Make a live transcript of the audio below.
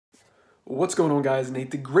What's going on, guys?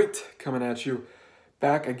 Nate the Great coming at you,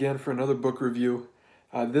 back again for another book review.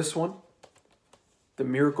 This one, The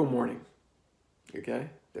Miracle Morning. Okay?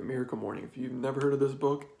 The Miracle Morning. If you've never heard of this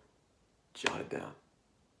book, jot it down.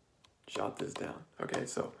 Jot this down. Okay,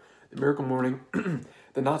 so The Miracle Morning,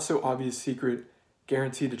 the not-so-obvious secret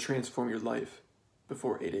guaranteed to transform your life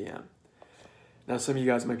before 8 a.m. Now, some of you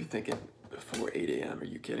guys might be thinking, before 8 a.m., are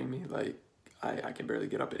you kidding me? Like, I can barely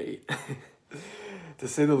get up at 8. To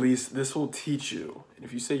say the least, this will teach you, and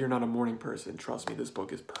if you say you're not a morning person, trust me, this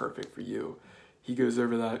book is perfect for you. He goes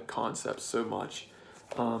over that concept so much.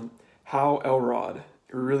 Hal Elrod,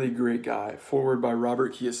 a really great guy, forward by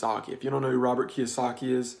Robert Kiyosaki. If you don't know who Robert Kiyosaki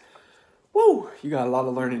is, woo, you got a lot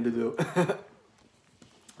of learning to do.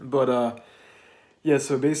 But, yeah,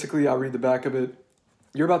 so basically, I'll read the back of it.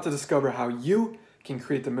 You're about to discover how you can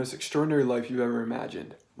create the most extraordinary life you've ever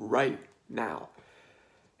imagined right now.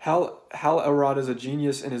 Hal Elrod is a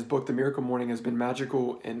genius, and his book, The Miracle Morning, has been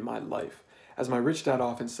magical in my life. As my rich dad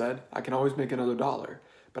often said, I can always make another dollar,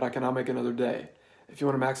 but I cannot make another day. If you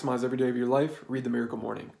want to maximize every day of your life, read The Miracle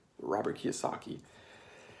Morning, Robert Kiyosaki.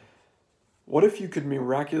 What if you could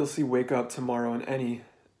miraculously wake up tomorrow and any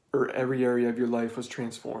or every area of your life was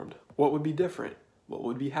transformed? What would be different? What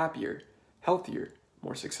would be happier, healthier,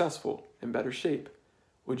 more successful, in better shape?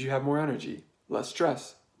 Would you have more energy, less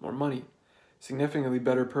stress, more money? Significantly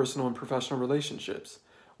better personal and professional relationships?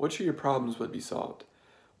 Which of your problems would be solved?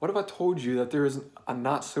 What if I told you that there is a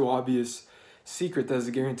not-so-obvious secret that is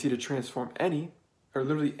a guarantee to transform any, or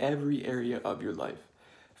literally every area of your life,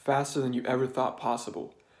 faster than you ever thought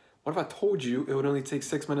possible? What if I told you it would only take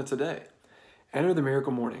 6 minutes a day? Enter the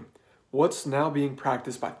Miracle Morning. What's now being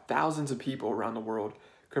practiced by thousands of people around the world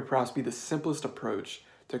could perhaps be the simplest approach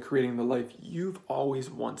to creating the life you've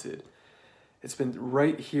always wanted. It's been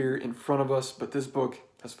right here in front of us, but this book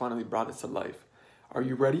has finally brought it to life. Are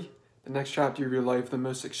you ready? The next chapter of your life, the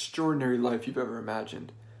most extraordinary life you've ever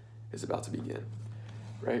imagined, is about to begin.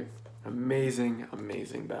 Right? Amazing,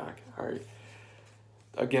 amazing back. All right.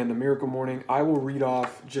 Again, The Miracle Morning. I will read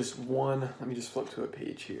off just one. Let me just flip to a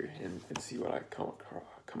page here and see what I come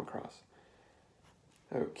across.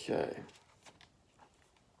 Okay.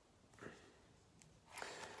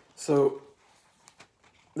 So,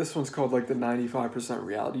 this one's called like the 95%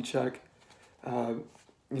 reality check.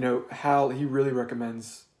 Hal, he really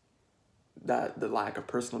recommends that the lack of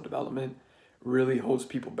personal development really holds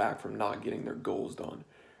people back from not getting their goals done,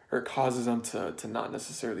 or causes them to not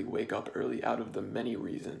necessarily wake up early out of the many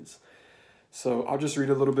reasons. So I'll just read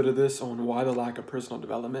a little bit of this on why the lack of personal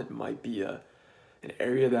development might be an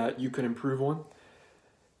area that you could improve on.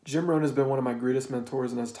 Jim Rohn has been one of my greatest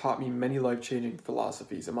mentors and has taught me many life-changing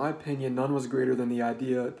philosophies. In my opinion, none was greater than the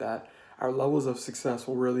idea that our levels of success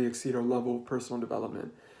will really exceed our level of personal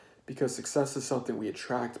development, because success is something we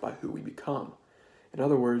attract by who we become. In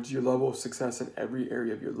other words, your level of success in every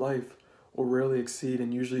area of your life will rarely exceed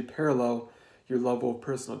and usually parallel your level of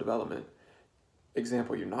personal development.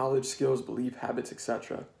 Example, your knowledge, skills, belief, habits,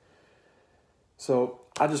 etc. So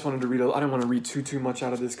I just wanted to read. I didn't want to read too much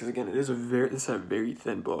out of this because, again, this is a very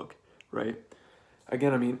thin book, right?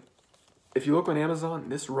 Again, I mean, if you look on Amazon,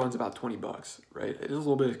 this runs about $20, right? It is a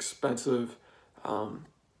little bit expensive.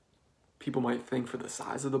 People might think for the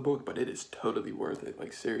size of the book, but it is totally worth it.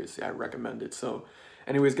 Like, seriously, I recommend it. So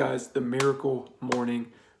anyways, guys, The Miracle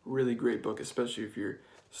Morning, really great book, especially if you're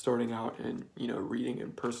starting out and, reading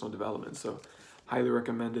and personal development. So highly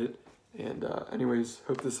recommend it. And anyways,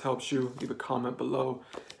 hope this helps you. Leave a comment below.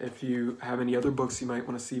 If you have any other books you might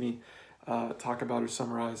want to see me talk about or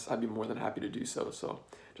summarize, I'd be more than happy to do so. So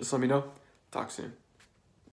just let me know. Talk soon.